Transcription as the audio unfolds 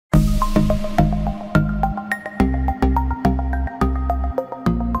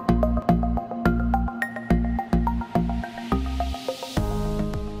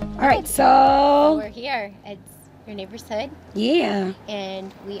So we're here. It's your neighbor's hood. Yeah.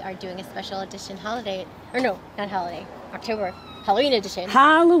 And we are doing a special edition holiday. Or no, not holiday. October. Halloween edition.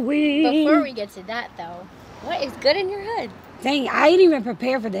 Halloween. Before we get to that, though, what is good in your hood? Dang, I didn't even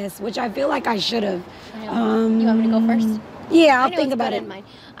prepare for this, which I feel like I should have. You want me to go first? Yeah, I'll think about it. Mine.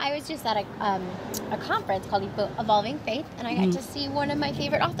 I was just at a conference called Evolving Faith, and I got to see one of my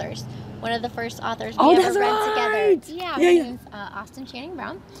favorite authors. One of the first authors we ever read together. Yeah, her name's Austin Channing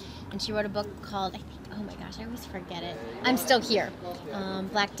Brown, and she wrote a book called, I think, oh my gosh, I always forget it. I'm Still Here.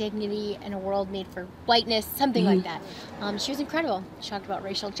 Black Dignity in a World Made for Whiteness, something like that. She was incredible. She talked about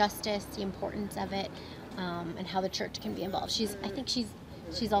racial justice, the importance of it, and how the church can be involved. I think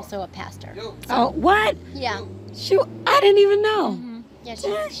she's also a pastor. So, oh, what? Yeah. Shoot, I didn't even know. Yeah,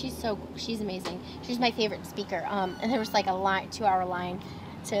 she's amazing. She's my favorite speaker. And there was like a 2-hour line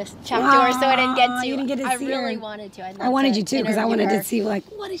to talk to her, so I didn't get to. You didn't get to see really her. wanted to. I wanted you to, because I wanted to see, like,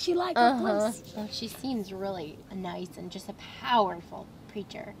 what is she like up close? Well, she seems really nice and just a powerful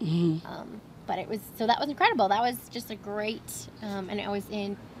preacher. But that was incredible. That was just a great, and I was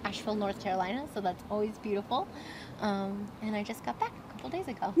in Asheville, North Carolina, so that's always beautiful. And I just got back a couple days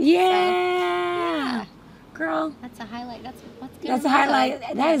ago. Yeah. Girl, that's a highlight. That's good. That's a highlight.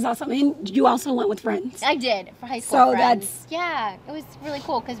 That is awesome. And you also went with friends. I did, for high school friends. Yeah, it was really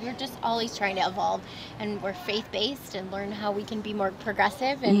cool because we're just always trying to evolve, and we're faith-based and learn how we can be more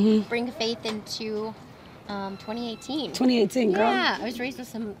progressive and bring faith into 2018. 2018, girl. Yeah, I was raised with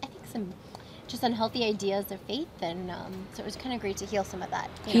some just unhealthy ideas of faith, and so it was kind of great to heal some of that.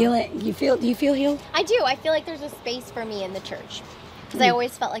 Heal it. Do you feel healed? I do. I feel like there's a space for me in the church because I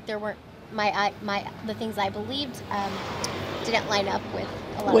always felt like there weren't the things I believed didn't line up with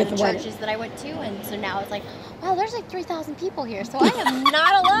a lot of the churches that I went to, and so now it's like, wow, there's like 3,000 people here, so I am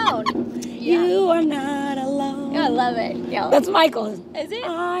not alone. You are not alone. I love it. Yeah. That's Michael. Is it?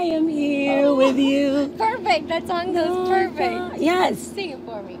 I am here with you. Perfect. That song goes perfect. Yes. Sing it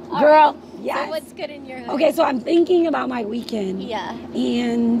for me. Girl, right. yes. So what's good in your hood? Okay, so I'm thinking about my weekend. Yeah.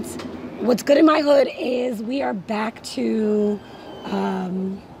 And what's good in my hood is we are back to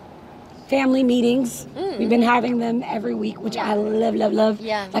family meetings. We've been having them every week, which I love.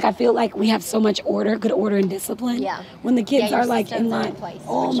 Yeah. Like, I feel like we have so much good order and discipline. Yeah. When the kids are like in line.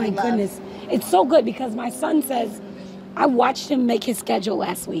 Oh my goodness. It's so good because my son says, I watched him make his schedule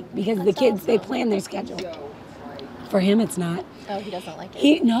last week because the kids, they plan their schedule. For him, it's not. Oh, he doesn't like it?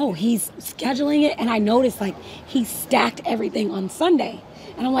 He's scheduling it, and I noticed, like, he stacked everything on Sunday.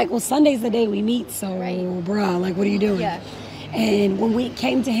 And I'm like, well, Sunday's the day we meet, so, bruh, like, what are you doing? Yeah. And when we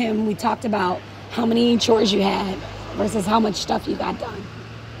came to him, we talked about how many chores you had versus how much stuff you got done.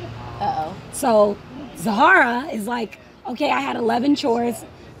 Uh-oh. So Zahara is like, okay, I had 11 chores.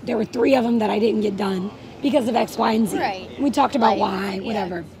 There were 3 of them that I didn't get done because of X, Y, and Z. Right. We talked about why,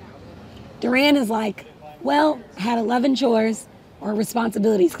 whatever. Duran is like, well, I had 11 chores or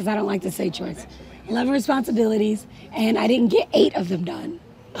responsibilities, because I don't like to say chores. 11 responsibilities, and I didn't get 8 of them done.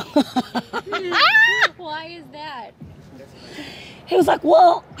 Why is that? He was like,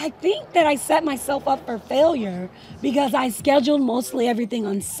 well, I think that I set myself up for failure because I scheduled mostly everything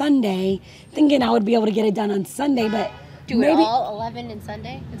on Sunday, thinking I would be able to get it done on Sunday, but do it all 11 in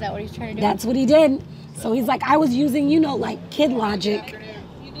Sunday? Is that what he's trying to do? That's what he did. So he's like, I was using, like kid logic.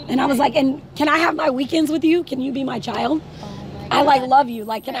 And I was like, and can I have my weekends with you? Can you be my child? Oh my God. I like love you.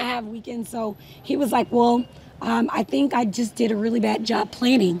 Like, can I have weekends? So he was like, well, I think I just did a really bad job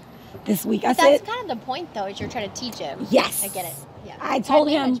planning this week. I said, that's kind of the point, though, is you're trying to teach him. Yes. I get it. Yeah. I told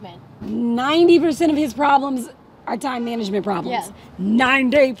him 90% of his problems are time management problems. Yeah.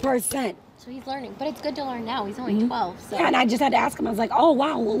 90%. So he's learning. But it's good to learn now. He's only 12. So. Yeah, and I just had to ask him. I was like, oh,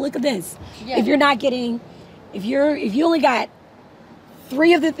 wow, well, look at this. Yeah. If you're not getting, if you only got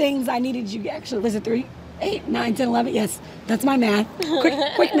 3 of the things I needed you, actually, was it 3? 8, 9, 10, 11? Yes, that's my math.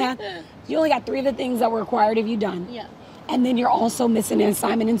 Quick math. You only got 3 of the things that were required of you done. Yeah. And then you're also missing an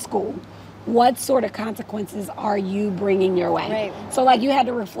assignment in school. What sort of consequences are you bringing your way? Right. So, like, you had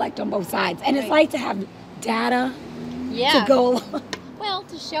to reflect on both sides. And it's like to have data to go along. Well,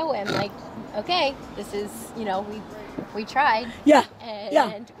 to show him, like, okay, this is, we tried. Yeah.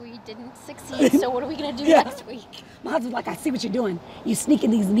 And we didn't succeed, so what are we going to do next week? My husband's like, I see what you're doing. You sneaking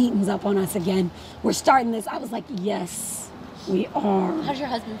these meetings up on us again. We're starting this. I was like, yes, we are. How does your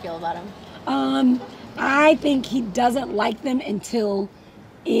husband feel about him? I think he doesn't like them until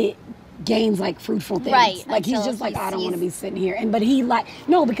it gains like fruitful things. Right. Like he's just like, I don't want to be sitting here. But he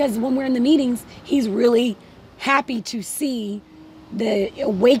no, because when we're in the meetings, he's really happy to see the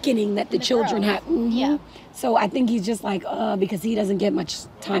awakening that the children have. Yeah. So I think he's just like, because he doesn't get much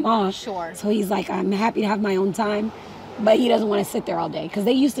time off. Sure. So he's like, I'm happy to have my own time. but he doesn't want to sit there all day because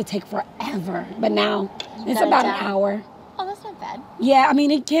they used to take forever. But now it's about an hour. Oh, that's not bad. Yeah, I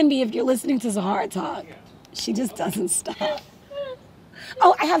mean, it can be if you're listening to Zahara talk. She just doesn't stop.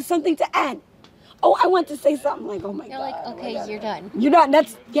 Oh, I have something to add. Oh, I want to say something like, oh my God. You're like, okay, you're done. You're done.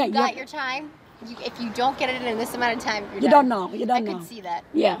 That's, yeah. You got your time. If you don't get it in this amount of time, you're you done. don't know. You don't know. I could see that.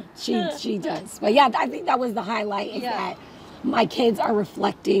 Yeah, she does. But yeah, I think that was the highlight is that my kids are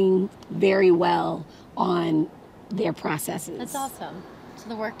reflecting very well on their processes. That's awesome. So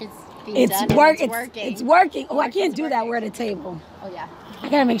the work is being done. It's working. Oh, I can't do that. We're at a table. Oh, yeah. I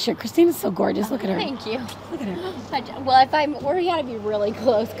gotta make sure. Christina's so gorgeous. Look at her. Thank you. Look at her. Well, we gotta be really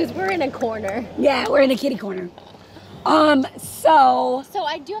close because we're in a corner. Yeah, we're in a kitty corner. So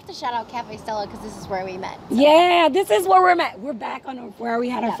I do have to shout out Cafe Stella because this is where we met. So. Yeah, this is where we're at. We're back on where we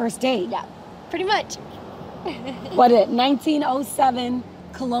had our first date. Yeah, pretty much. What 1907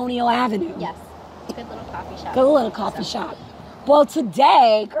 Colonial Avenue. Yes, good little coffee shop. Good little coffee shop. Well,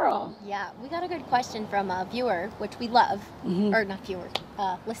 today, girl. Yeah, we got a good question from a viewer, which we love, or not viewer,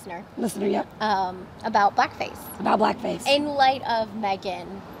 listener. Listener, yep. About Blackface. About Blackface. In light of Megan,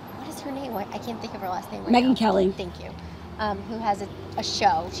 what is her name? I can't think of her last name right Megan now. Kelly. Thank you. Who has a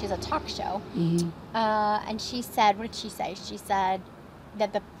show. She has a talk show. And she said, what did she say? She said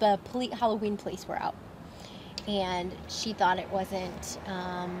that the Halloween police were out. And she thought it wasn't,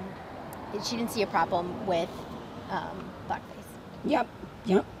 she didn't see a problem with Blackface. Yep.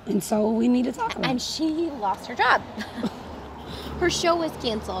 And so we need to talk about it. And she lost her job. Her show was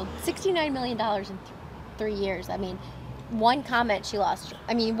canceled. $69 million in 3 years. I mean, one comment she lost.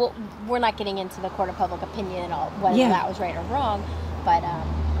 I mean, we're not getting into the court of public opinion and all, whether that was right or wrong. But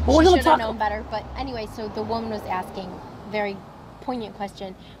she should have known better. But anyway, so the woman was asking very poignant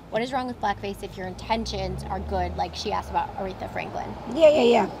question. What is wrong with blackface if your intentions are good? Like she asked about Aretha Franklin.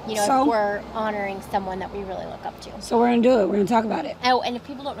 Yeah. You know, if we're honoring someone that we really look up to. So we're going to do it. We're going to talk about it. Oh, and if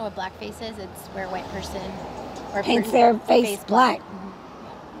people don't know what blackface is, it's where a white person paints their face black.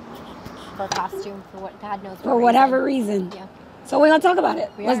 For costume, for what God knows. For whatever reason. Yeah. So we're going to talk about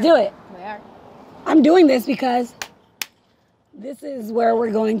it. Let's do it. We are. I'm doing this because this is where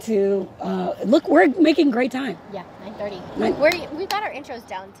we're going to look. We're making great time. Yeah, 9:30. We got our intros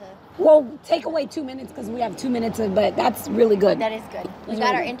down to. Well, take away 2 minutes because we have 2 minutes, but that's really good. That is good. We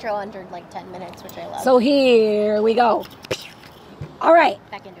got our intro under like 10 minutes, which I love. So here we go. All right.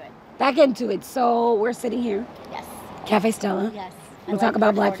 Back into it. So we're sitting here. Yes. Cafe Stella. Yes. We'll talk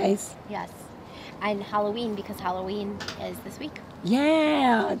about blackface. Yes. And Halloween, because Halloween is this week.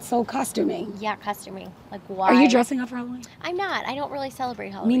 Yeah, it's so costuming. Yeah, costuming. Like, why? Are you dressing up for Halloween? I'm not. I don't really celebrate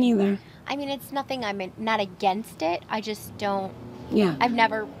Halloween. Me neither. I mean, it's nothing. I'm not against it. I just don't. Yeah.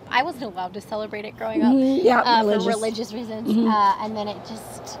 I wasn't allowed to celebrate it growing up. For religious reasons. And then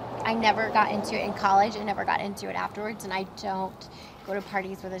I never got into it in college. I never got into it afterwards. And I don't go to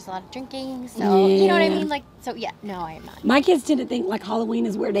parties where there's a lot of drinking. So, you know what I mean? Like, so yeah, no, I am not. My kids tend to think like Halloween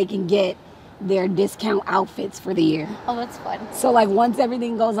is where they can get their discount outfits for the year. Oh, that's fun. So like once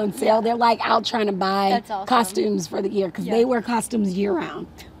everything goes on sale, they're like out trying to buy costumes for the year because they wear costumes year round.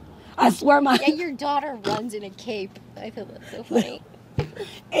 I swear your daughter runs in a cape. I feel that's so funny.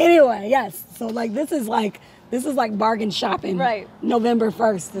 Anyway, yes. So like this is like bargain shopping. Right. November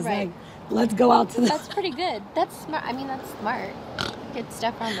 1st is like let's go out to the. That's pretty good. That's smart. I mean, that's smart. Good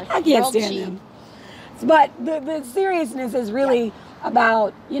stuff on the I can't stand them. But the seriousness is really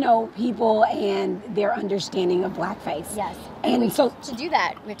about, you know, people and their understanding of blackface. Yes. And so to do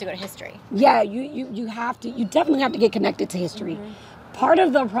that, we have to go to history. Yeah, you have to. You definitely have to get connected to history. Part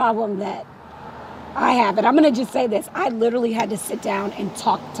of the problem that I have, and I'm going to just say this, I literally had to sit down and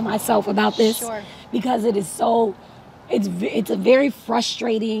talk to myself about this because it is so, it's a very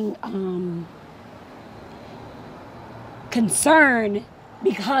frustrating concern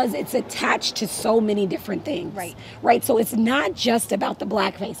because it's attached to so many different things. Right. So it's not just about the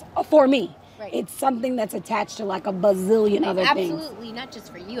blackface for me. Right. It's something that's attached to like a bazillion other things. Absolutely, not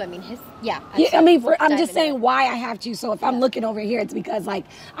just for you. I mean, I'm just saying why I have to. So if I'm looking over here, it's because like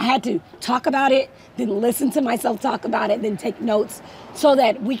I had to talk about it, then listen to myself talk about it, then take notes so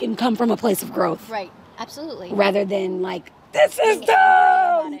that we can come from a place of growth. Right. Absolutely. Rather than like, this is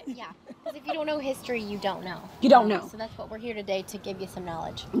dumb. Yeah. Because if you don't know history, you don't know. You don't know. So that's what we're here today to give you some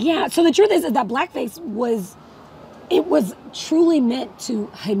knowledge. Yeah. So the truth is that blackface was truly meant to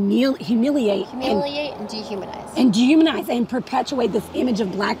humiliate and dehumanize. And dehumanize and perpetuate this image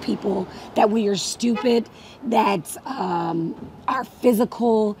of black people that we are stupid, that our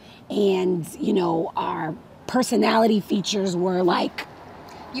physical and, you know, our personality features were like,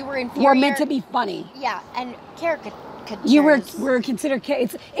 you were inferior. Were meant to be funny. Yeah, and caricatures. You were considered,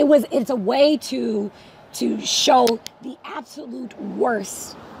 it's a way to to show the absolute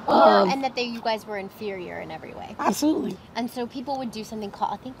worst. And that you guys were inferior in every way. Absolutely. And so people would do something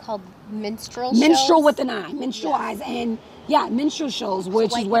called minstrel shows. With an eye, minstrel eyes, and minstrel shows,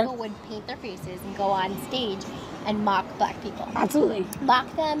 which is where people would paint their faces and go on stage and mock black people. Absolutely.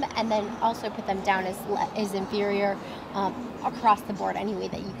 Mock them, and then also put them down as inferior across the board, any way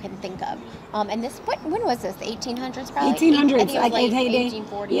that you can think of. And this, when was this? The 1800s, probably. 1800s, like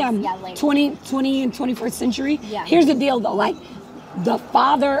 1840s. Yeah, like 20 and 21st century. Yeah. Here's the deal, though. Like, the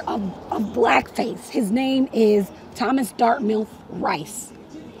father of Blackface, his name is Thomas Dartmouth Rice.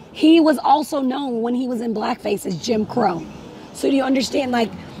 He was also known when he was in Blackface as Jim Crow. So do you understand, like,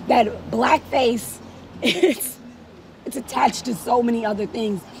 that Blackface, it's attached to so many other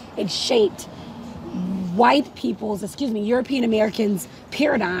things. It shaped European Americans'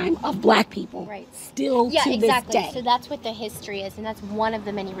 paradigm of black people. Right. Still to this day. So that's what the history is, and that's one of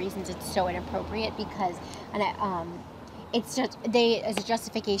the many reasons it's so inappropriate, because, it's just as a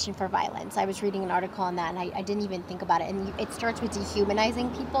justification for violence. I was reading an article on that, and I didn't even think about it. And it starts with dehumanizing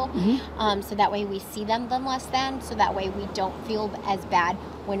people, so that way we see them less than. So that way we don't feel as bad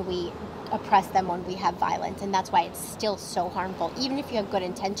when we oppress them, when we have violence, and that's why it's still so harmful. Even if you have good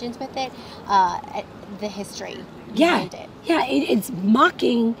intentions with it, the history behind it. Yeah, it's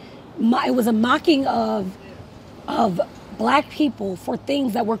mocking. It was a mocking of black people for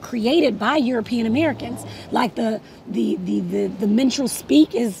things that were created by European Americans, like the minstrel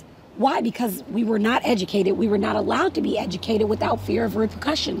speak is why? Because we were not educated. We were not allowed to be educated without fear of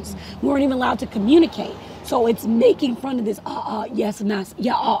repercussions. We weren't even allowed to communicate. So it's making fun of this yes and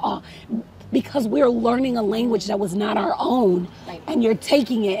no, because we're learning a language that was not our own, right. And you're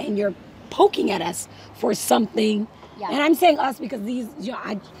taking it and you're poking at us for something. Yeah. And I'm saying us because these,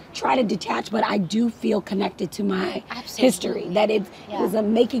 I try to detach, but I do feel connected to my history. That it was a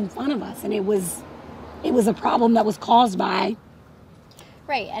making fun of us, and it was a problem that was caused by.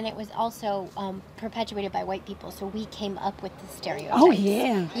 Right, and it was also perpetuated by white people, so we came up with the stereotypes. Oh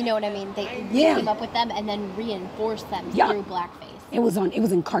yeah. You know what I mean? We came up with them and then reinforced them through blackface. It was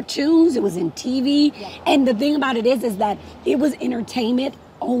in cartoons, it was in TV, and the thing about it is that it was entertainment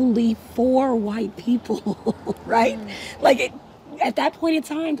only for white people, right? Like at that point in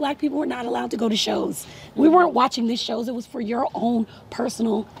time, black people were not allowed to go to shows. We weren't watching these shows. It was for your own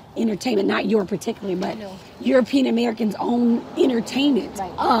personal entertainment, not your particularly, but European Americans' own entertainment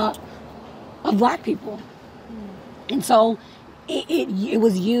of black people. And so it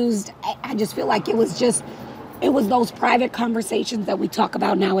was used. I just feel like it was those private conversations that we talk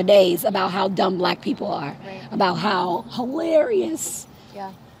about nowadays about how dumb black people are, about how hilarious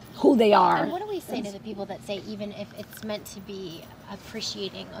who they are. And what do we say to the people that say, even if it's meant to be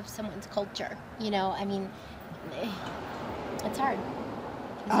appreciating of someone's culture? You know, I mean, it's hard.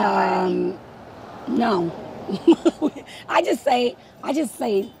 It's hard. No. I just say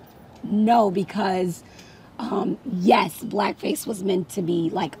no, because yes, blackface was meant to be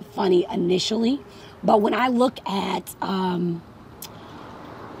like funny initially, but when I look at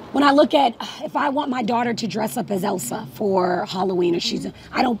if I want my daughter to dress up as Elsa for Halloween, or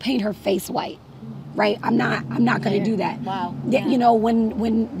I don't paint her face white, right? I'm not going to do that. Wow. You know,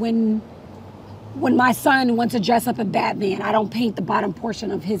 when my son wants to dress up as Batman, I don't paint the bottom portion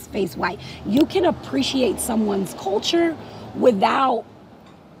of his face white. You can appreciate someone's culture without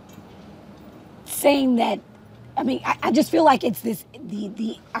saying that. I mean, I just feel like it's this,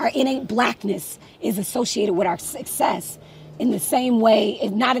 our innate blackness is associated with our success in the same way,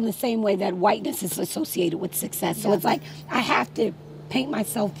 not in the same way that whiteness is associated with success. So it's like, I have to paint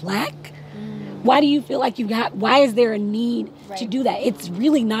myself black. Why do you feel like why is there a need to do that? It's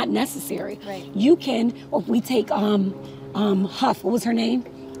really not necessary. Right. You can, or if we take Huff, what was her name?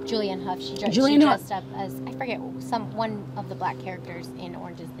 Julianne Hough. She dressed up as, I forget, one of the black characters in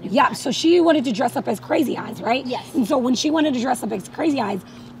Orange is the New Black. So she wanted to dress up as Crazy Eyes, right? Yes. And so when she wanted to dress up as Crazy Eyes,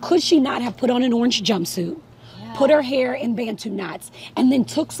 could she not have put on an orange jumpsuit, put her hair in Bantu knots, and then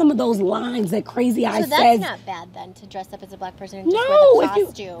took some of those lines that Crazy Eyes says? So that's not bad then, to dress up as a black person and just wear the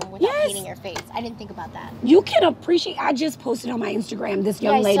costume without painting your face. I didn't think about that. You can appreciate. I just posted on my Instagram this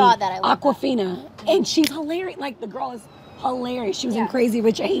young lady, saw that. Aquafina, and she's hilarious. Like, the girl is hilarious. She was in Crazy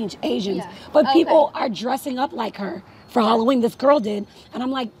Rich Asians, but people are dressing up like her for Halloween. This girl did, and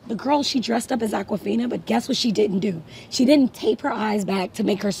I'm like, the girl, she dressed up as Aquafina, but guess what she didn't do? She didn't tape her eyes back to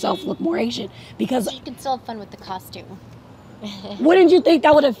make herself look more Asian, because so you can still have fun with the costume. Wouldn't you think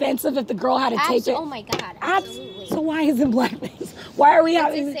that would be offensive if the girl had to tape it? Oh my God, absolutely. So why isn't blackface? Why are we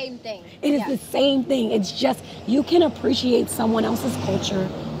having? It's the same thing. It is the same thing. It's just, you can appreciate someone else's culture,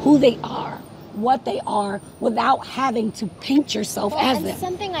 who they are, what they are without having to paint yourself as and them.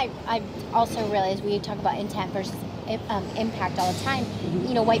 Something I also realized, we talk about intent versus impact all the time.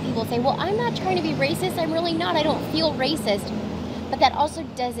 You know, white people say, well, I'm not trying to be racist. I'm really not. I don't feel racist. But that also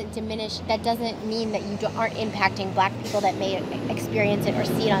doesn't diminish, that doesn't mean that you aren't impacting black people that may experience it or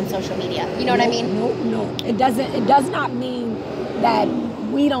see it on social media. You know what I mean? No. It does not mean that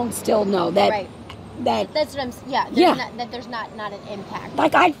we don't still know that. Right. That's what I'm. That there's not an impact.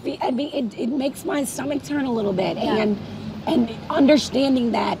 Like it makes my stomach turn a little bit, and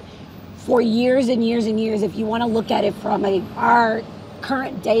understanding that for years and years and years, if you want to look at it from our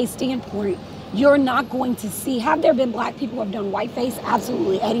current day standpoint, you're not going to see. Have there been black people who have done whiteface?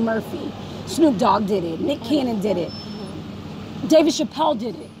 Absolutely. Eddie Murphy, Snoop Dogg did it, Nick Cannon did it, David Chappelle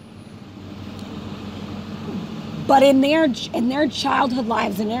did it. But in their childhood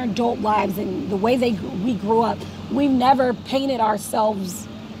lives and their adult lives and the way we grew up, we've never painted ourselves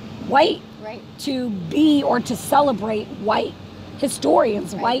white to be or to celebrate white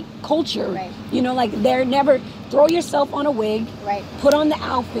historians, white culture. Right. You know, like they're never throw yourself on a wig, put on the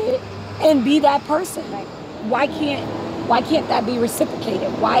outfit, and be that person. Right. Why can't that be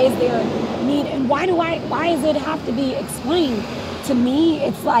reciprocated? Why is there a need? And why does it have to be explained? To me,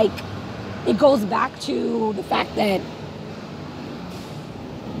 it's like, it goes back to the fact that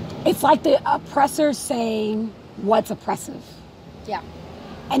it's like the oppressor saying what's oppressive. Yeah.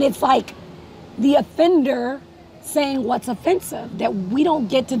 And it's like the offender saying what's offensive, that we don't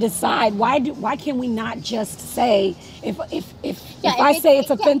get to decide. Why can we not just say, if I say it's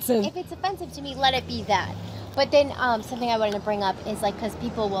offensive. If it's offensive to me, let it be that. But then something I wanted to bring up is, like, because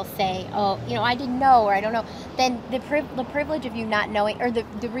people will say, oh, you know, I didn't know, or I don't know. Then the privilege of you not knowing, or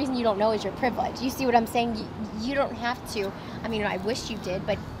the reason you don't know is your privilege. You see what I'm saying? You don't have to. I mean, I wish you did,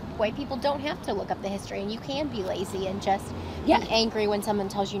 but white people don't have to look up the history, and you can be lazy and just be angry when someone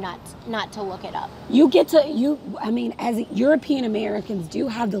tells you not to look it up. As European Americans do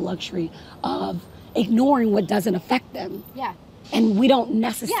have the luxury of ignoring what doesn't affect them. Yeah. And we don't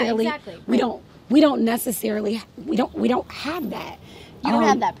necessarily. Yeah, exactly. We don't have that. You don't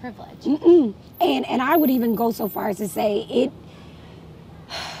have that privilege. Mm-mm. And I would even go so far as to say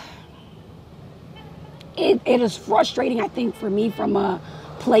it is frustrating, I think, for me, from a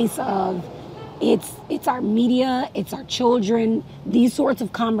place of it's our media, it's our children, these sorts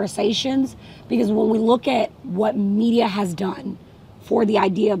of conversations, because when we look at what media has done for the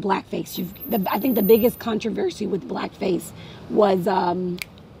idea of blackface, I think the biggest controversy with blackface was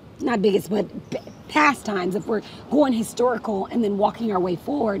not biggest, but past times, if we're going historical and then walking our way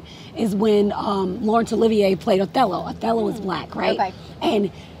forward, is when Laurence Olivier played Othello. Othello is black, right?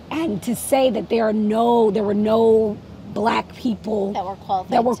 Okay. And to say that there were no black people that were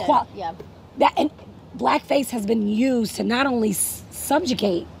qualified. And blackface has been used to not only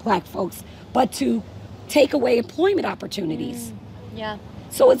subjugate black folks, but to take away employment opportunities. Yeah.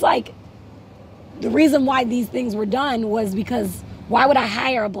 So it's like, the reason why these things were done was because why would I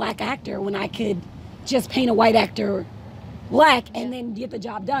hire a black actor when I could just paint a white actor black and then get the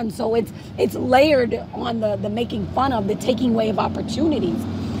job done? So it's layered on the making fun of, the taking away of opportunities,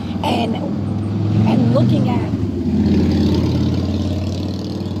 and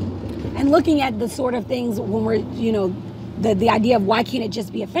looking at the sort of things when we're, you know, the idea of why can't it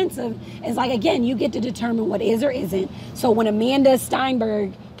just be offensive is like, again, you get to determine what is or isn't. So when Amanda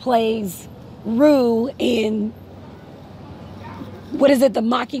Steinberg plays Rue in, what is it, the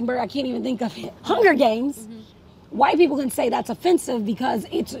Mockingbird, I can't even think of it, Hunger Games, white people can say that's offensive because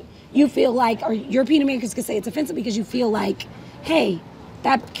you feel like, or European Americans can say it's offensive because you feel like, hey,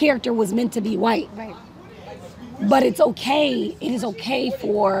 that character was meant to be white. Right. But it's okay. It is okay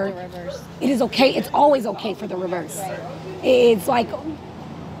for the reverse. It is okay. It's always okay for the reverse. Right. It's like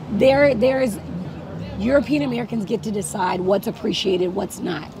there's European Americans get to decide what's appreciated, what's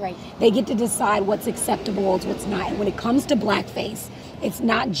not. Right. They get to decide what's acceptable, what's not. And when it comes to blackface, it's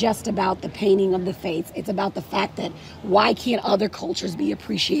not just about the painting of the face. It's about the fact that why can't other cultures be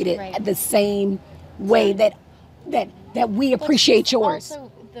appreciated the same way that we appreciate yours?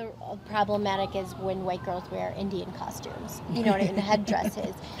 Also, the problematic is when white girls wear Indian costumes, you know what I mean,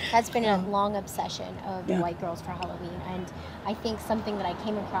 headdresses. That's been a long obsession of white girls for Halloween. And I think something that I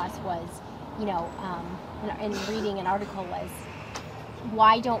came across was, you know, in reading an article was,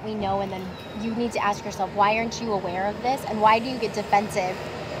 why don't we know? And then you need to ask yourself, why aren't you aware of this? And why do you get defensive,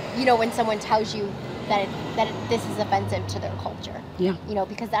 you know, when someone tells you that this is offensive to their culture? Yeah. You know,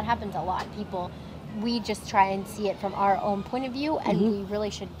 because that happens a lot. We just try and see it from our own point of view, and we really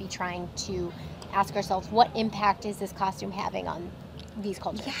should be trying to ask ourselves, what impact is this costume having on these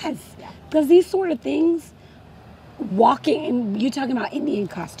cultures? Yes, because these sort of things, walking, and you talking about Indian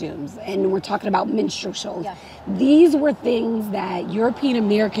costumes, and we're talking about minstrel shows. Yeah. These were things that European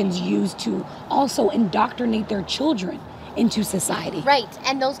Americans used to also indoctrinate their children into society. Right,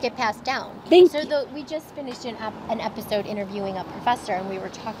 and those get passed down. We just finished an episode interviewing a professor, and we were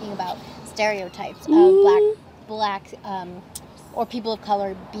talking about stereotypes of black or people of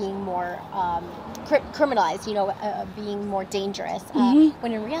color being more criminalized, being more dangerous,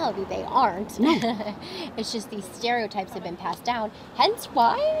 when in reality they aren't. No. It's just these stereotypes have been passed down, hence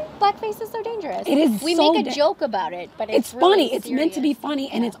why blackface is so dangerous. It is. We make a joke about it, but it's really funny. serious. It's meant to be funny,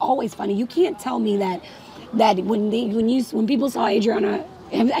 and it's always funny. You can't tell me that when people saw Adriana,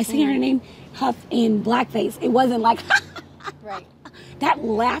 I see her name, Huff in blackface, it wasn't like right. That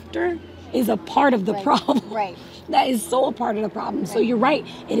laughter is a part of the problem. Right. That is so a part of the problem. Right. So you're right.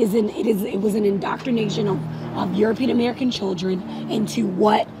 It was an indoctrination of European American children into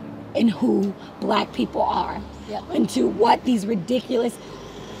what and who black people are. Yep. Into what these ridiculous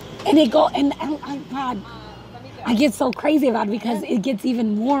God, I get so crazy about it because it gets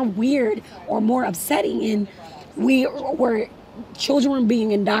even more weird or more upsetting, and where children were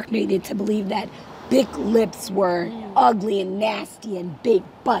being indoctrinated to believe that big lips were ugly and nasty, and big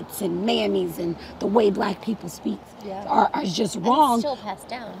butts and mammies, and the way black people speak are just wrong. And it's still passed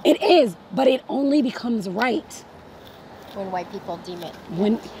down. It is, but it only becomes right when white people deem it.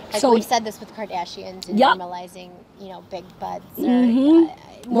 So we've said this with Kardashians and normalizing, big butts.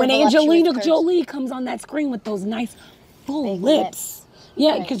 When Angelina Jolie comes on that screen with those nice full lips.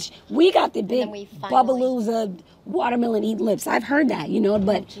 Yeah, because we got the big Bubbalooza watermelon eating lips. I've heard that,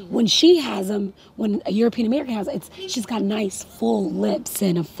 but when she has them, when a European American has it, she's got nice full lips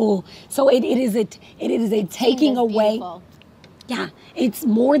and a full. So it is a taking away. Beautiful. Yeah, it's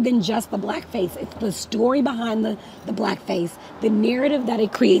more than just the blackface. It's the story behind the blackface, the narrative that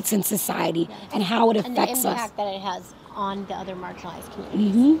it creates in society, and how it affects us. And the impact that it has on the other marginalized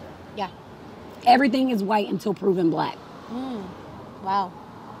communities. Yeah. Everything is white until proven black. Wow.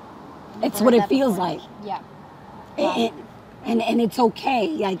 It's what it feels like. Yeah. Wow. And it's okay.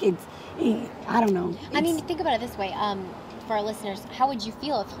 Like I don't know. I mean, think about it this way. For our listeners, how would you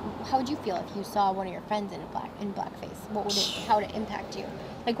feel if you saw one of your friends in blackface? How would it impact you?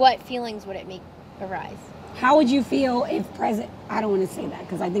 Like, what feelings would it make arise? How would you feel if I don't want to say that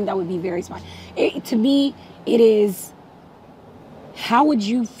because I think that would be very smart. To me, it is, how would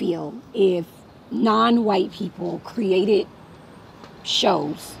you feel if non-white people created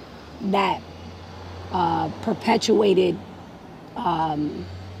shows that perpetuated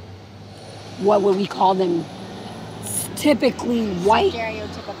what would we call them? Typically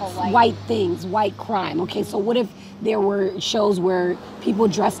stereotypical white things, white crime. Okay, so what if there were shows where people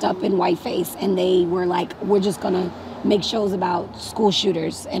dressed up in whiteface and they were like, we're just gonna make shows about school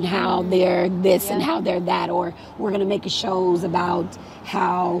shooters and how they're this and how they're that, or we're gonna make shows about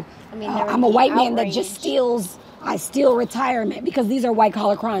how I'm a white man that just steals. I steal retirement, because these are white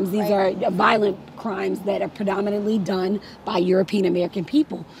collar crimes. These are violent crimes that are predominantly done by European American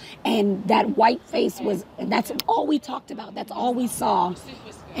people. And that white face that's all we talked about. That's all we saw.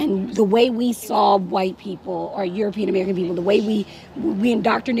 And the way we saw white people or European American people, the way we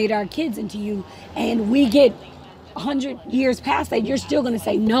indoctrinate our kids into you, and we get 100 years past that, you're still going to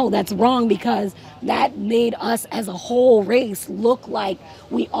say, no, that's wrong, because that made us as a whole race look like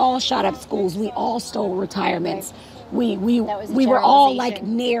we all shot up schools, we all stole retirements, we were all like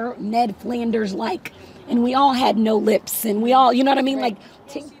Ned Flanders like, and we all had no lips, and we all, you know what I mean? Like,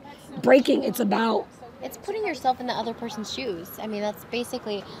 breaking, it's putting yourself in the other person's shoes. I mean, that's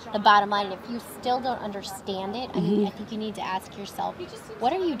basically the bottom line. If you still don't understand it, I mean, I think you need to ask yourself,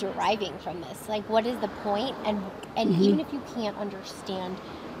 what are you deriving from this? Like, what is the point? And even if you can't understand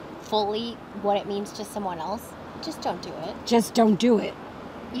fully what it means to someone else, just don't do it. Just don't do it.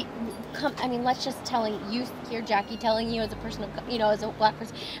 Let's just hear Jackie telling you as a person, as a black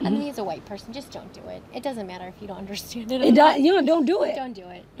person, and then as a white person, just don't do it. It doesn't matter if you don't understand it. Don't do it. Don't do it.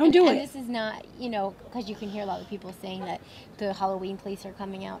 Don't do it. And this is not, because you can hear a lot of people saying that the Halloween police are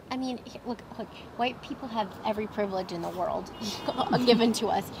coming out. I mean, look, white people have every privilege in the world given to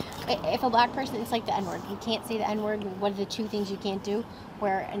us. If a black person, it's like the N-word. You can't say the N-word. What are the two things you can't do?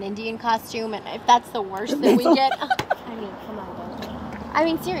 Wear an Indian costume, and if that's the worst that we get, I mean, come on, guys. I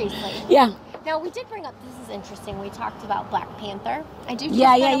mean, seriously. Yeah. Now, we did bring up, this is interesting, we talked about Black Panther. I do just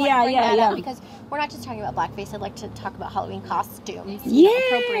bring that up because we're not just talking about blackface. I'd like to talk about Halloween costumes.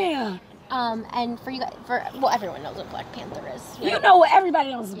 Appropriate. And for you guys, everyone knows what Black Panther is. Right?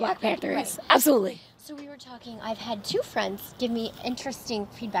 Everybody knows what Black Panther is. Absolutely. So we were talking, I've had two friends give me interesting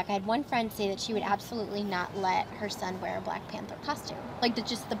feedback. I had one friend say that she would absolutely not let her son wear a Black Panther costume. Like,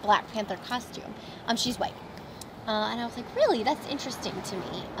 just the Black Panther costume. She's white. And I was like, really? That's interesting to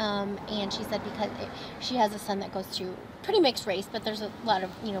me. And she said because she has a son that goes to pretty mixed race, but there's a lot of,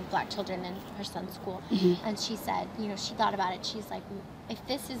 black children in her son's school. Mm-hmm. And she said, she thought about it. She's like, if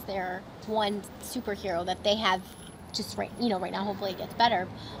this is their one superhero that they have just right now, hopefully it gets better.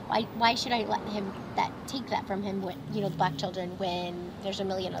 Why should I let him take that from him when, black children, when there's a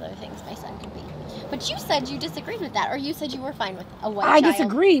million other things my son could be? But you said you disagreed with that, or you said you were fine with a white child. I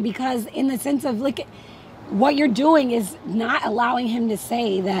disagree because in the sense of, like, what you're doing is not allowing him to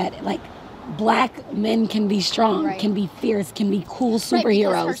say that, like, black men can be strong, right, can be fierce, can be cool superheroes.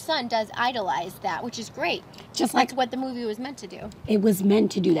 Right, because her son does idolize that, which is great. Just like that's what the movie was meant to do. It was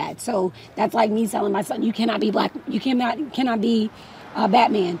meant to do that. So that's like me telling my son, you cannot be black, you cannot be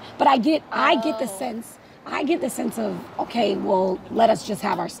Batman. But I get the sense. I get the sense of, okay, well, let us just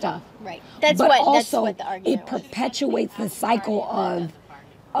have our stuff. Right. That's what the argument was. It perpetuates the cycle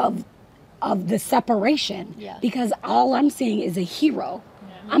of the separation. Yeah. Because all I'm seeing is a hero.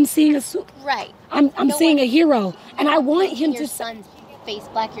 I'm seeing right. I'm seeing a hero, and I want him to. Your son's face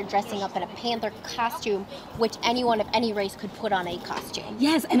black. You're dressing up in a panther costume, which anyone of any race could put on a costume.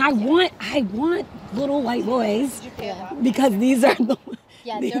 Yes, and I want little white boys, because these are the.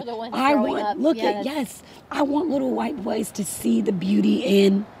 Yeah, they're the ones growing up. I want little white boys to see the beauty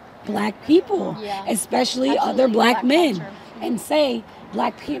in black people, especially other black men, and say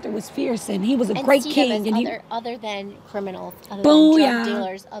Black Panther was fierce and he was a great king. And other than criminals, other than drug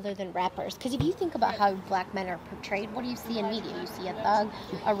dealers, other than rappers. Because if you think about how black men are portrayed, what do you see in media? You see a thug,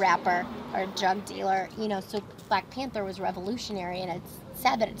 a rapper, or a drug dealer. So Black Panther was revolutionary, and it's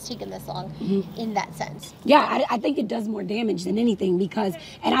sad that it's taken this long in that sense. Yeah, I think it does more damage than anything because,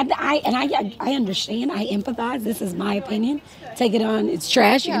 and I understand, I empathize. This is my opinion. Take it on its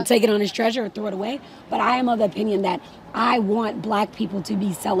trash. You can take it on its treasure or throw it away. But I am of the opinion that I want black people to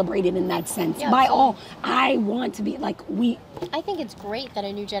be celebrated in that sense. Yeah, by all, I want to be like I think it's great that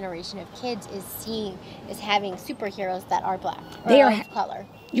a new generation of kids is having superheroes that are black or of color.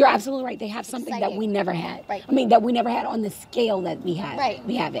 You're absolutely right. They have something that we never had. Right. I mean, that we never had on the scale that we have. Right.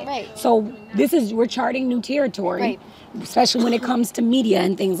 We have it. Right. So we're charting new territory, right, especially when it comes to media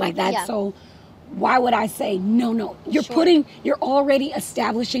and things like that. Yeah. So why would I say no? You're already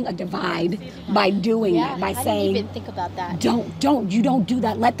establishing a divide by doing that, by saying. I didn't even think about that. You don't do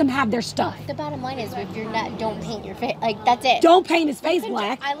that. Let them have their stuff. The bottom line is, if you're not, don't paint your face. Like, that's it. Don't paint his face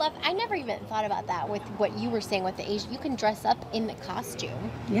black. I never even thought about that with what you were saying with the Asian. You can dress up in the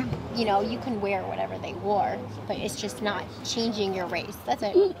costume. Yeah. You can wear whatever they wore, but it's just not changing your race. That's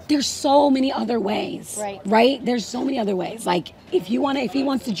it. There's so many other ways. Right? There's so many other ways. Like, if he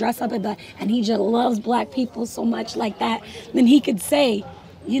wants to dress up and he just loves black people so much like that, then he could say,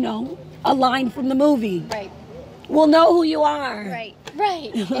 a line from the movie. Right. We'll know who you are. Right.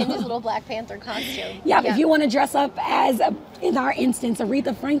 In his little Black Panther costume. Yeah, if you want to dress up as, in our instance,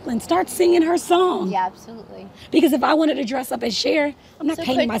 Aretha Franklin, start singing her song. Yeah, absolutely. Because if I wanted to dress up as Cher, I'm not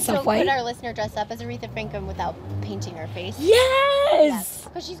painting myself white. Could our listener dress up as Aretha Franklin without painting her face? Yes!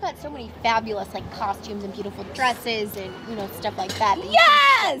 Because she's got so many fabulous, costumes and beautiful dresses and, stuff like that.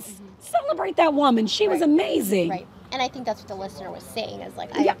 Yes! Celebrate that woman. She was amazing. Right. And I think that's what the listener was saying, is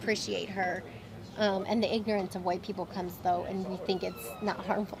I appreciate her. And the ignorance of white people comes, though, and we think it's not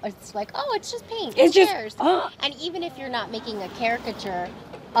harmful. It's like, oh, it's just paint. It's just, and even if you're not making a caricature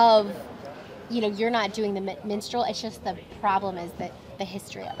of, you're not doing the minstrel, it's just the problem is that the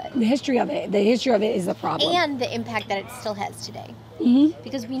history of it. The history of it is a problem. And the impact that it still has today. Mm-hmm.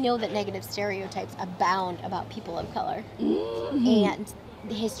 Because we know that negative stereotypes abound about people of color. Mm-hmm. And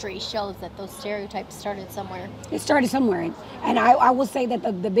the history shows that those stereotypes started somewhere. It started somewhere. And I will say that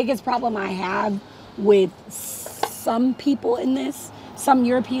the biggest problem I have with some people in this, some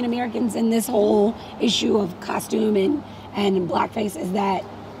European Americans in this whole issue of costume and blackface, is that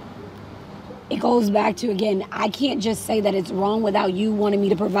it goes back to, again, I can't just say that it's wrong without you wanting me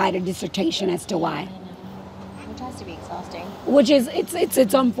to provide a dissertation as to why. Which has to be exhausting. Which is,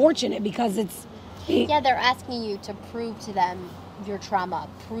 it's unfortunate because they're asking you to prove to them your trauma,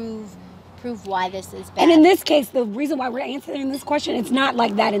 prove why this is bad. And in this case, the reason why we're answering this question, it's not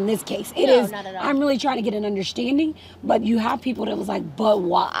like that in this case. It is, not at all. I'm really trying to get an understanding, but you have people that was like, but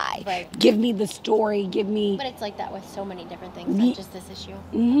why? Right. Give me the story, But it's like that with so many different things, not just this issue.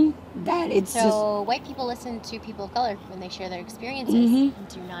 Mm-hmm. So white people listen to people of color when they share their experiences, and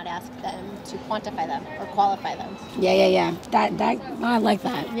do not ask them to quantify them or qualify them. Yeah. That I like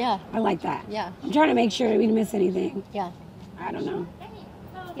that. Yeah. I like that. Yeah. I'm trying to make sure we didn't miss anything. Yeah. I don't know.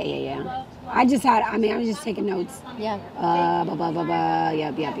 Yeah. I'm just taking notes. Yeah.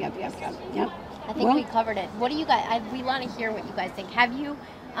 Yep. I think we covered it. What do you guys, we want to hear what you guys think. Have you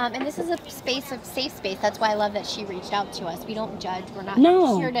And this is a safe space. That's why I love that she reached out to us. We don't judge. We're not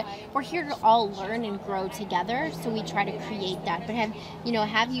we're here to all learn and grow together. So we try to create that. But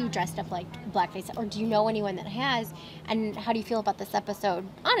have you dressed up like Blackface, or do you know anyone that has? And how do you feel about this episode?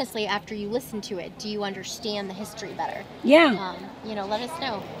 Honestly, after you listen to it, do you understand the history better? Yeah. Let us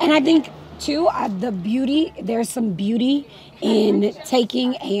know. And I think too, there's some beauty in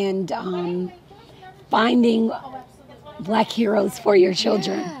taking and finding Black heroes for your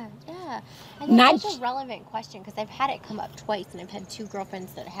children. Yeah. And that's such a relevant question, because I've had it come up twice, and I've had 2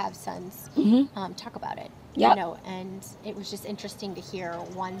 girlfriends that have sons talk about it. Yep. And it was just interesting to hear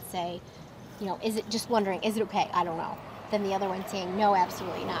one say, is it just wondering, is it okay? I don't know. Then the other one saying, no,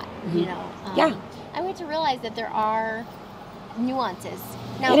 absolutely not. I went to realize that there are nuances.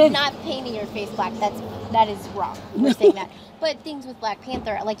 Now, not painting your face black, that is wrong. We're saying that. But things with Black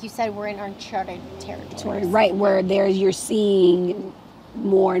Panther, like you said, we're in uncharted territory. Right, where you're seeing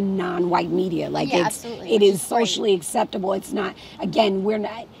more non-white media. Like it is socially acceptable. It's not, again, we're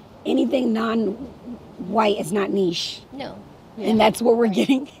not, anything non-white is not niche. No. Yeah. And that's what we're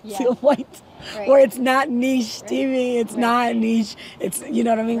getting to a point where it's not niche TV. It's not niche. It's, you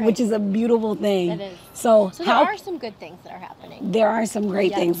know what I mean? Which is a beautiful thing. It is. So there are some good things that are happening. There are some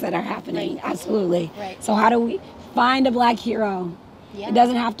great things that are happening. Right. Absolutely. Right. So how do we find a Black hero? Yeah. It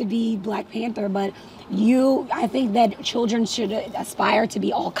doesn't have to be Black Panther, but I think that children should aspire to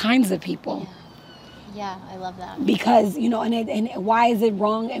be all kinds of people. Yeah, I love that. Because, and why is it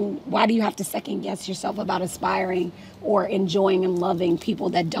wrong, and why do you have to second guess yourself about aspiring or enjoying and loving people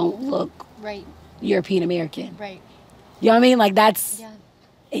that don't look European American? Right. You know what I mean? Like,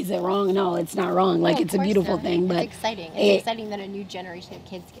 is it wrong? No, it's not wrong. Like, it's a beautiful thing. But it's exciting. It's exciting that a new generation of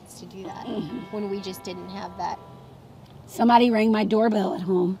kids gets to do that when we just didn't have that. Somebody rang my doorbell at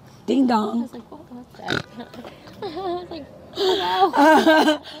home. Ding dong. I was like, what was that? I was like,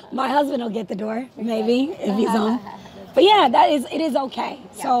 hello. My husband will get the door, maybe, if he's home. But yeah, it is okay.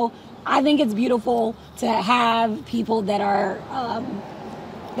 Yeah. So I think it's beautiful to have people that are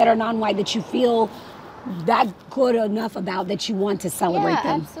non-white that you feel that good enough about that you want to celebrate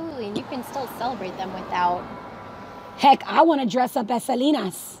them. Yeah, absolutely. And you can still celebrate them without... Heck, I want to dress up as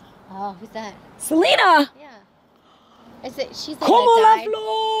Selena's. Oh, who's that? Selena! Yeah. Is it? She's like Como that la guy? flor.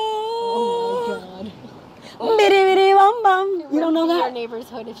 Oh my God. Bidi bidi bum bum. You don't know that? Our neighbor's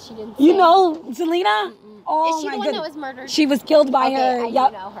hood if she didn't. You know Selena? Oh, is she the one that was murdered? She was killed by her. I do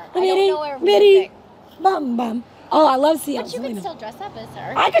know her. I don't know her Bidi music. Bum bum. Oh, I love seeing But you Selena. can still dress up as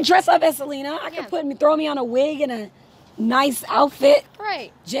her. I could dress up as Selena. I could throw me on a wig and a nice outfit.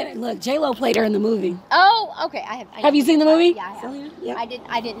 Right. Look, J-Lo played her in the movie. Oh, okay. Have you seen the movie? Yeah, I have. Selena? Yeah.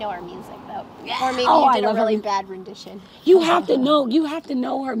 I didn't know her music though. Yeah. Or maybe you did a really her. bad rendition. You have to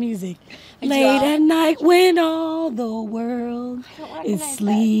know her music. Late at night when all the world is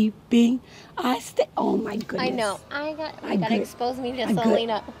sleeping, I stay. Oh my goodness. I know. You gotta expose me to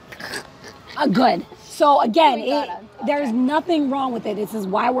Selena. Good. So again, there's nothing wrong with it. This is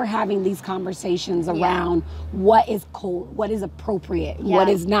why we're having these conversations around what is cool, what is appropriate, what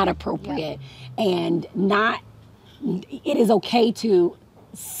is not appropriate, and it is okay to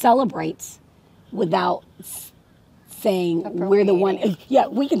celebrate without saying we're the one. Yeah,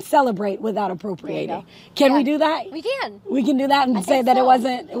 we can celebrate without appropriating. Can we do that? We can. We can do that and say that it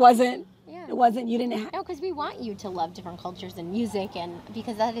wasn't. It wasn't, you didn't have... No, because we want you to love different cultures and music, and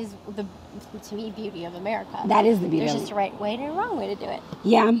because that is to me, beauty of America. That is the beauty. There's just a right way and a wrong way to do it.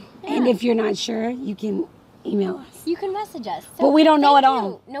 Yeah, and if you're not sure, you can email us. You can message us. So but we don't know it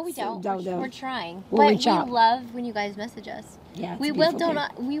all. No, we don't. We're trying. We'll but reach out. We love when you guys message us. Yeah, we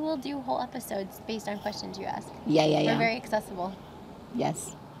will do whole episodes based on questions you ask. Yeah. We're very accessible.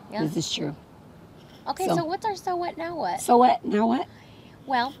 Yes, this is true. Okay, so what's our so what, now what? So what, now what?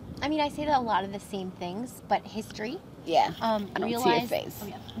 Well, I mean, I say that a lot of the same things, but history. Yeah. I don't see your face.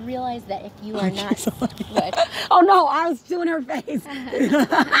 Realize that if you are not... What? Oh, no, I was doing her face.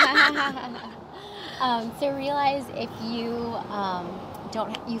 So realize if you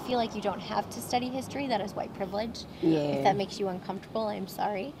you feel like you don't have to study history, that is white privilege. Yeah. If that makes you uncomfortable, I'm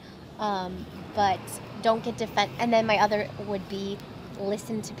sorry. But don't get defensive. And then my other would be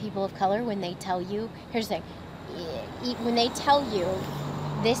listen to people of color when they tell you... Here's the thing. When they tell you,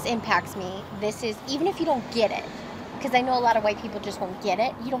 this impacts me, this is, even if you don't get it, because I know a lot of white people just won't get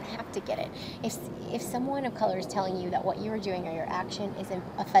it, you don't have to get it. If someone of color is telling you that what you are doing or your action is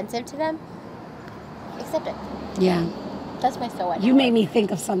offensive to them, accept it. Yeah. That's my so what. You made me think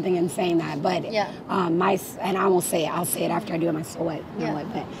of something in saying that, but and I won't say it. I'll say it after I do my so what.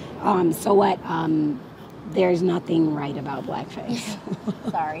 But so what? there's nothing right about blackface.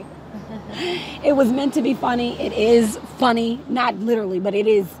 Sorry. It was meant to be funny. It is funny, not literally, but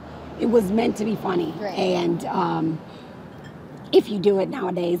it was meant to be funny. Right. And if you do it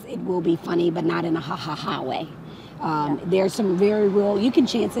nowadays, it will be funny, but not in a ha-ha-ha way. There's some very real, you can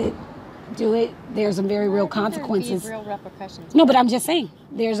chance it, do it. There's some very real consequences. Real repercussions. No, but I'm just saying,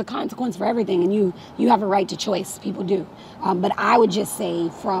 there's a consequence for everything, and you have a right to choice. People do. But I would just say,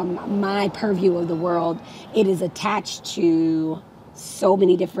 from my purview of the world, it is attached to so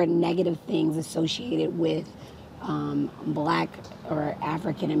many different negative things associated with Black or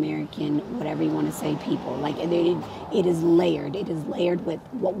African American, whatever you want to say, people. Like, it is layered. It is layered with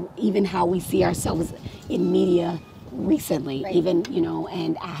even how we see ourselves in media recently, right. Even,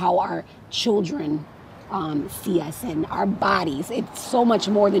 and how our children see us and our bodies. It's so much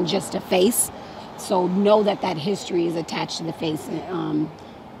more than just a face. So know that history is attached to the face,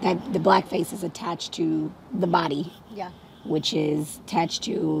 that the blackface is attached to the body. Yeah. Which is attached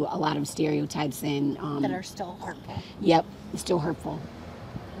to a lot of stereotypes and that are still hurtful. Yep, still hurtful.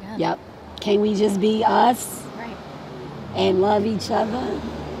 Yeah. Yep. Can we just be us? Right. And love each other?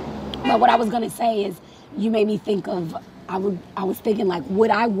 But what I was gonna say is, you made me think of. I was thinking, like,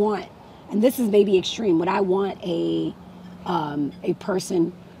 would I want? And this is maybe extreme. Would I want a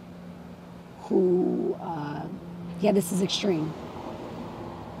person who? This is extreme.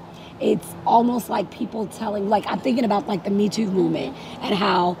 It's almost like people telling, like, I'm thinking about, like, the Me Too movement and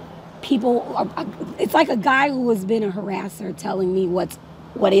how people it's like a guy who has been a harasser telling me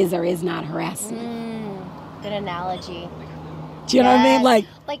what is or is not harassment. Good analogy. Do you know what I mean? Like,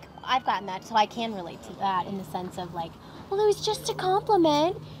 I've gotten that, so I can relate to that in the sense of, like, well, it was just a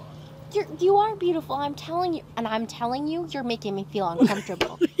compliment. You are beautiful. I'm telling you, you're making me feel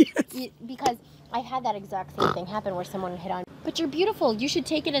uncomfortable. Yes. Because I've had that exact same thing happen where someone hit on, but you're beautiful. You should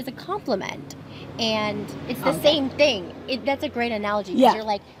take it as a compliment. And it's the same thing. That's a great analogy. Yeah. You're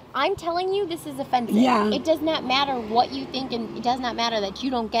like, I'm telling you, this is offensive. Yeah. It does not matter what you think, and it does not matter that you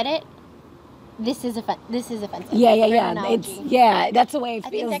don't get it. This is offensive. Yeah. That's the way it feels. I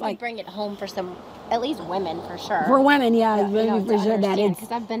think that could bring it home for at least women, for sure. For women, for sure. That is,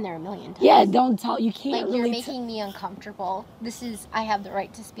 because I've been there a million times. Yeah, don't tell. You can't. Like, really you're making me uncomfortable. I have the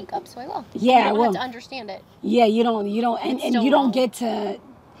right to speak up, so I will. Yeah, I don't have to understand it. Yeah, you don't, and you don't get to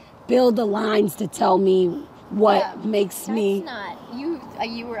build the lines to tell me what makes me. That's not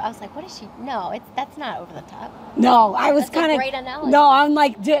you were. I was like, what is she? No, that's not over the top. No, I was kind of. Great analogy. No, I'm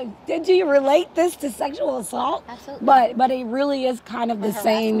like, did you relate this to sexual assault? Absolutely. But it really is kind of the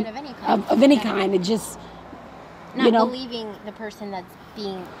same of any kind. Of any kind. It just not believing the person that's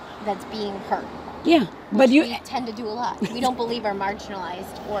being hurt. Yeah, but we tend to do a lot. We don't believe our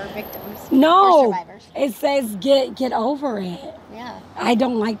marginalized or victims. No, or survivors. It says get over it. Yeah, I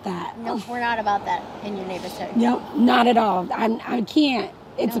don't like that. No, we're not about that in your neighborhood. No, not at all. I can't.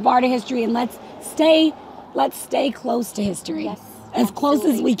 It's a part of history, and let's stay close to history. Yes, as close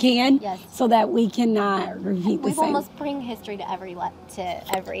as we can. Yes. So that we cannot repeat the same. We've almost bring history to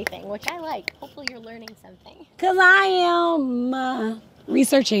everything, which I like. Hopefully, you're learning something. Cause I am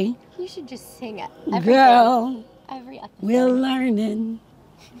researching. You should just sing it. Girl, every episode. We're learning.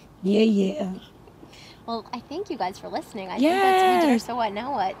 Yeah. Well, I thank you guys for listening. I think that's we did our So What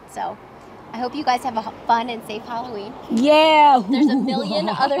Now What. So I hope you guys have a fun and safe Halloween. Yeah. There's a million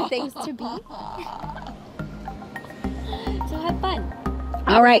other things to be. So have fun.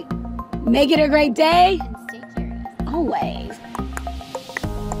 All right. Make it a great day. And stay curious. Always.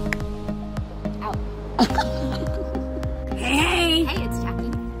 Out. Hey. Hey, it's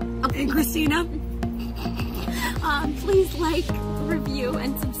Jackie. Okay, Christina. Please like, review,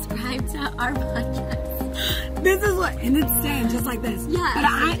 and subscribe to our podcast. This is what, and it's saying just like this.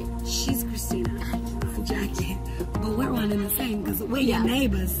 Yeah. But she's Christina. I'm Jackie. But we're one and the same because we're your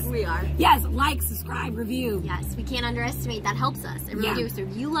neighbors. We are. Yes, like, subscribe, review. Yes, we can't underestimate. That helps us. It really do. So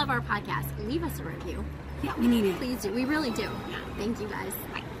if you love our podcast, leave us a review. Yeah, we need it. Please do. We really do. Yeah. Thank you guys.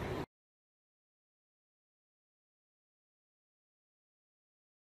 Bye.